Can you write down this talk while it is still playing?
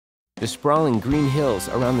The sprawling green hills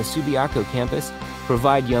around the Subiaco campus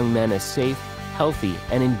provide young men a safe, healthy,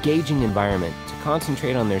 and engaging environment to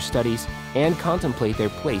concentrate on their studies and contemplate their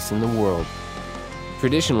place in the world.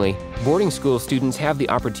 Traditionally, boarding school students have the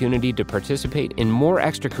opportunity to participate in more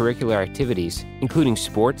extracurricular activities, including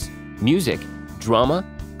sports, music, drama,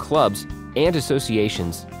 clubs, and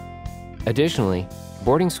associations. Additionally,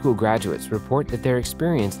 boarding school graduates report that their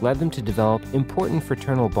experience led them to develop important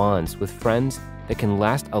fraternal bonds with friends that can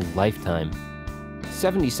last a lifetime.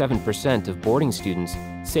 77% of boarding students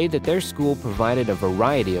say that their school provided a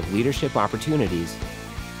variety of leadership opportunities.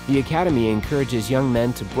 The Academy encourages young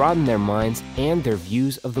men to broaden their minds and their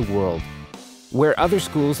views of the world. Where other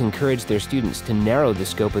schools encourage their students to narrow the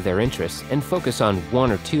scope of their interests and focus on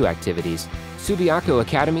one or two activities, Subiaco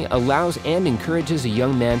Academy allows and encourages a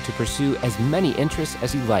young man to pursue as many interests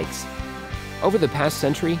as he likes. Over the past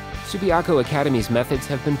century, Subiaco Academy's methods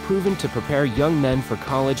have been proven to prepare young men for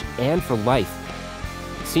college and for life.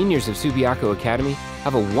 Seniors of Subiaco Academy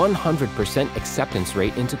have a 100% acceptance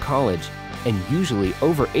rate into college, and usually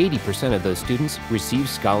over 80% of those students receive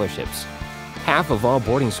scholarships. Half of all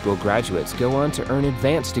boarding school graduates go on to earn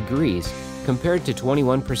advanced degrees, compared to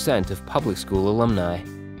 21% of public school alumni.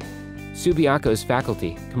 Subiaco's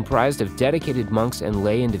faculty, comprised of dedicated monks and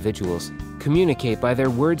lay individuals, communicate by their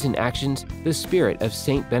words and actions the spirit of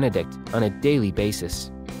Saint Benedict on a daily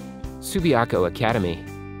basis. Subiaco Academy,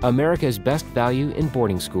 America's best value in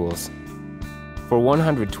boarding schools. For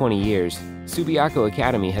 120 years, Subiaco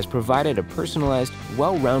Academy has provided a personalized,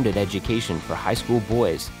 well-rounded education for high school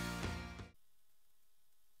boys